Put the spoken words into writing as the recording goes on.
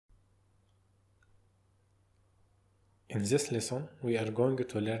In this lesson, we are going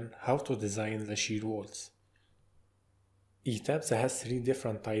to learn how to design the shear walls. Etabs has three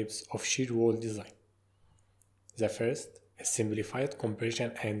different types of shear wall design. The first is simplified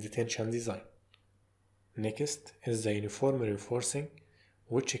compression and tension design. Next is the uniform reinforcing,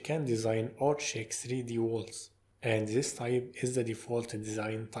 which can design or check 3D walls, and this type is the default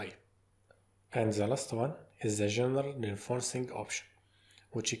design type. And the last one is the general reinforcing option,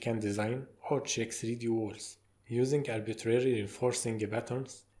 which can design or check 3D walls using arbitrary reinforcing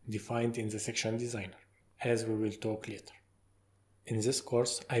patterns defined in the section designer, as we will talk later. In this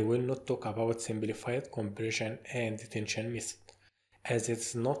course, I will not talk about simplified compression and tension method, as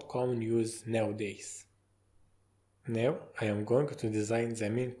it's not common use nowadays. Now, I am going to design the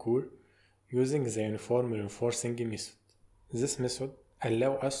main core using the uniform reinforcing method. This method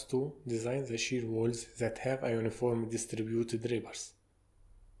allows us to design the shear walls that have a uniform distributed ribbers.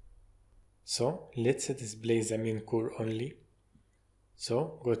 So, let's display the main core only.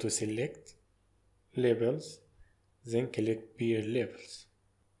 So, go to Select, Labels, then click Pair Labels.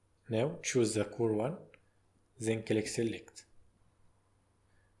 Now, choose the core one, then click Select.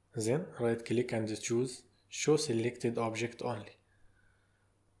 Then, right click and choose Show Selected Object Only.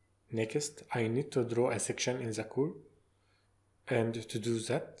 Next, I need to draw a section in the core, and to do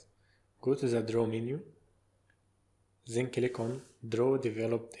that, go to the Draw menu, then click on Draw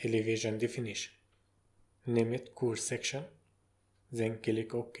Developed Elevation Definition. Name it Core Section, then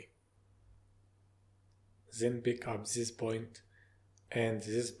click OK. Then pick up this point and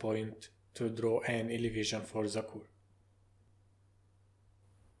this point to draw an elevation for the core.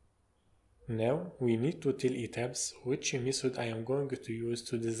 Now we need to tell Etabs which method I am going to use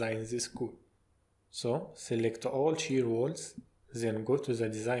to design this core. So select all shear walls, then go to the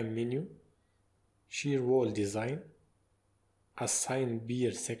Design menu, Shear Wall Design, Assign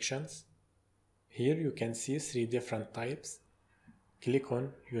Pair Sections. Here you can see three different types. Click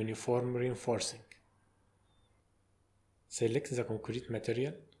on Uniform Reinforcing. Select the concrete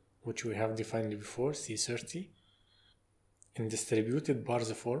material, which we have defined before, C30. In distributed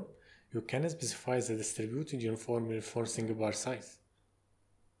bars form, you can specify the distributed uniform reinforcing bar size.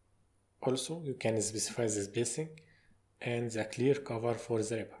 Also, you can specify the spacing and the clear cover for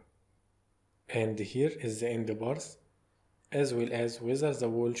the ribber. And here is the end bars, as well as whether the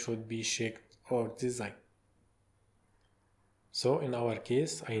wall should be shaped or designed. So in our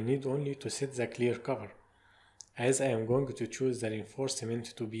case, I need only to set the clear cover, as I am going to choose the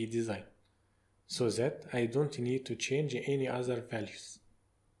reinforcement to be designed, so that I don't need to change any other values.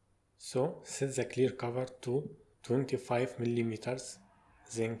 So set the clear cover to 25 mm,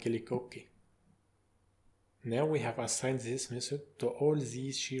 then click OK. Now we have assigned this method to all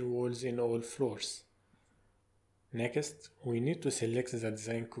these shear walls in all floors. Next, we need to select the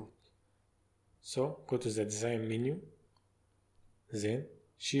design code. So go to the Design menu, then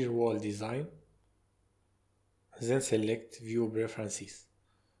Shear Wall Design, then select View Preferences,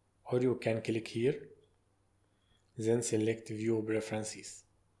 or you can click here, then select View Preferences.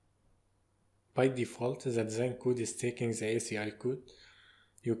 By default, the design code is taking the ACI code.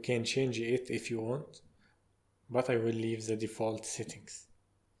 You can change it if you want, but I will leave the default settings.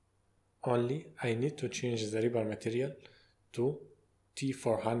 Only I need to change the ribber material to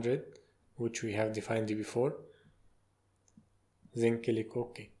T400, which we have defined before, then click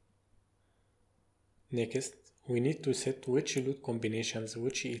OK. Next, we need to set which load combinations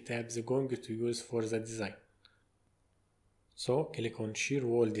which Etabs is going to use for the design. So click on Shear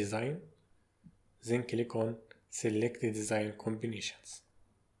Wall Design, then click on Select Design Combinations.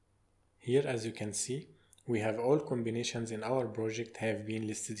 Here, as you can see, we have all combinations in our project have been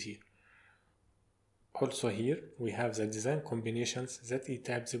listed here. Also here, we have the design combinations that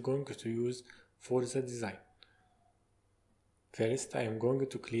Etabs is going to use for the design. First, I am going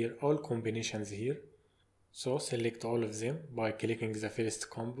to clear all combinations here. So select all of them by clicking the first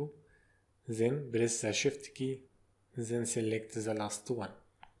combo, then press the Shift key, then select the last one.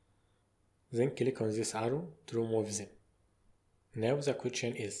 Then click on this arrow to remove them. Now the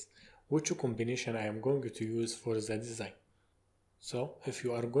question is, which combination I am going to use for the design? So if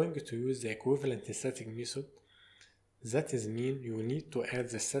you are going to use the equivalent static method, that is mean you need to add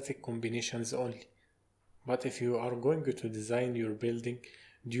the static combinations only. But if you are going to design your building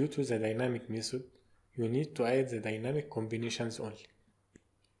due to the dynamic method, you need to add the dynamic combinations only.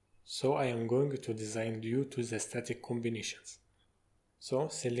 So I am going to design due to the static combinations. So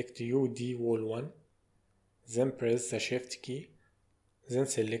select UD Wall 1, then press the Shift key, then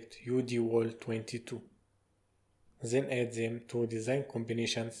select UD Wall 22. Then add them to Design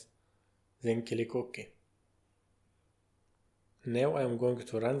Combinations, then click OK. Now I am going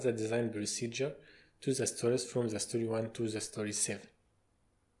to run the design procedure to the stories from the story 1 to the story 7.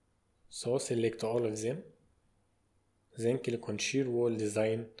 So select all of them, then click on shear wall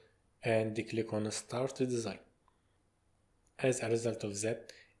design and click on start design. As a result of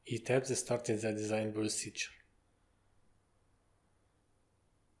that, Etabs started the design procedure.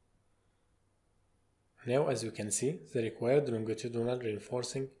 Now as you can see, the required longitudinal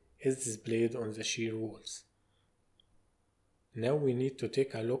reinforcing is displayed on the shear walls. Now we need to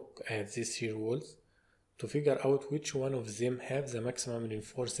take a look at these shear walls to figure out which one of them have the maximum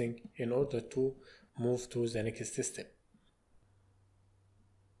reinforcing in order to move to the next step.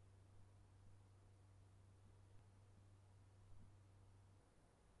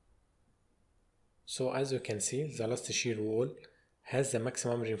 So as you can see, the last shear wall has the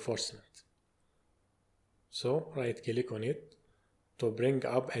maximum reinforcement. So right click on it to bring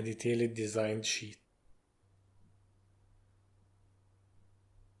up a detailed designed sheet.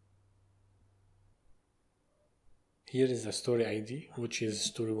 Here is the story ID, which is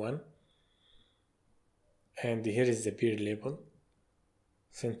story 1, and here is the peer label,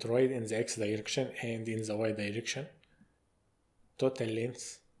 centroid in the X direction and in the Y direction, total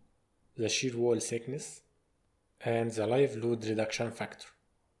length, the shear wall thickness, and the live load reduction factor.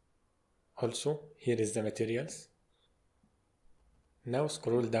 Also, here is the materials. Now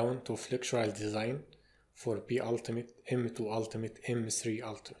scroll down to flexural design for P Ultimate, M2 Ultimate, M3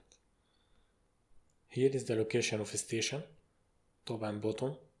 Ultimate. Here is the location of station, top and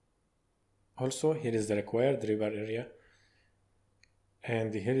bottom. Also, here is the required rebar area,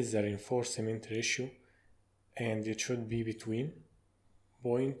 and here is the reinforcement ratio, and it should be between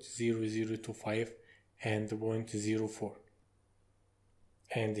 0.0025 and 0.04.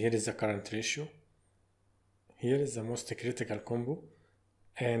 And here is the current ratio. Here is the most critical combo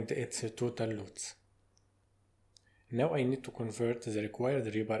and its total loads. Now I need to convert the required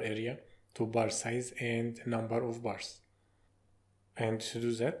rebar area to bar size and number of bars. And to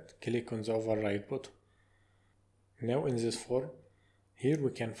do that, click on the override button. Now in this form, here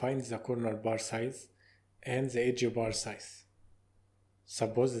we can find the corner bar size and the edge bar size.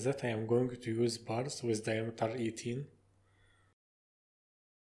 Suppose that I am going to use bars with diameter 18.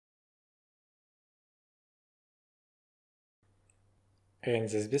 And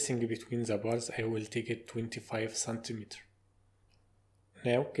the spacing between the bars, I will take it 25 cm.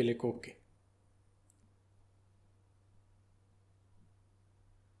 Now click OK.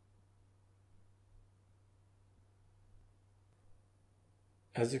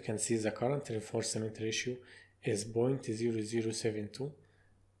 As you can see, the current reinforcement ratio is 0.0072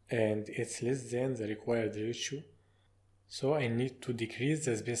 and it's less than the required ratio, so I need to decrease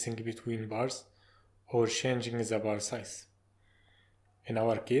the spacing between bars or changing the bar size. In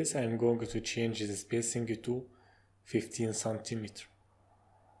our case, I am going to change the spacing to 15 cm.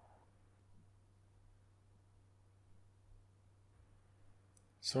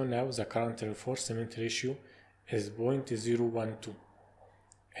 So now the current reinforcement ratio is 0.012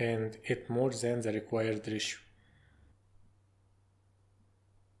 and it's more than the required ratio.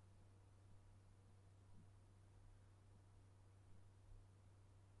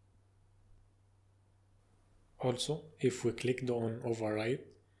 Also, if we clicked on override,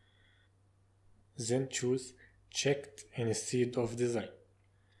 then choose checked instead of design.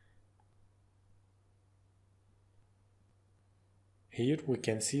 Here we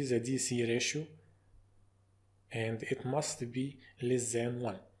can see the DC ratio and it must be less than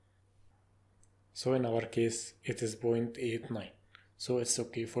 1. So in our case it is 0.89, so it's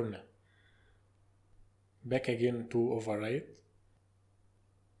okay for now. Back again to override.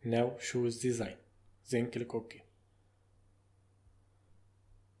 Now choose design, then click OK.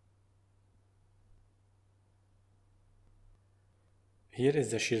 Here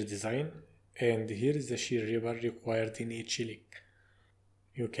is the shear design and here is the shear rebar required in each leg.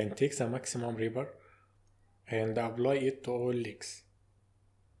 You can take the maximum rebar and apply it to all legs.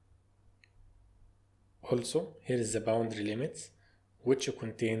 Also, here is the boundary limits, which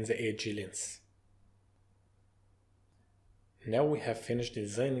contain the edge lengths. Now we have finished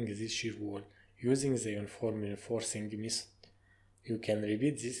designing this shear wall using the uniform reinforcing method. You can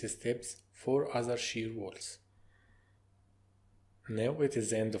repeat these steps for other shear walls. Now it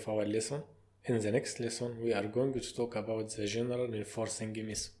is the end of our lesson. In the next lesson, we are going to talk about the general reinforcing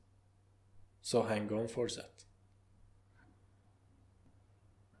method. So hang on for that.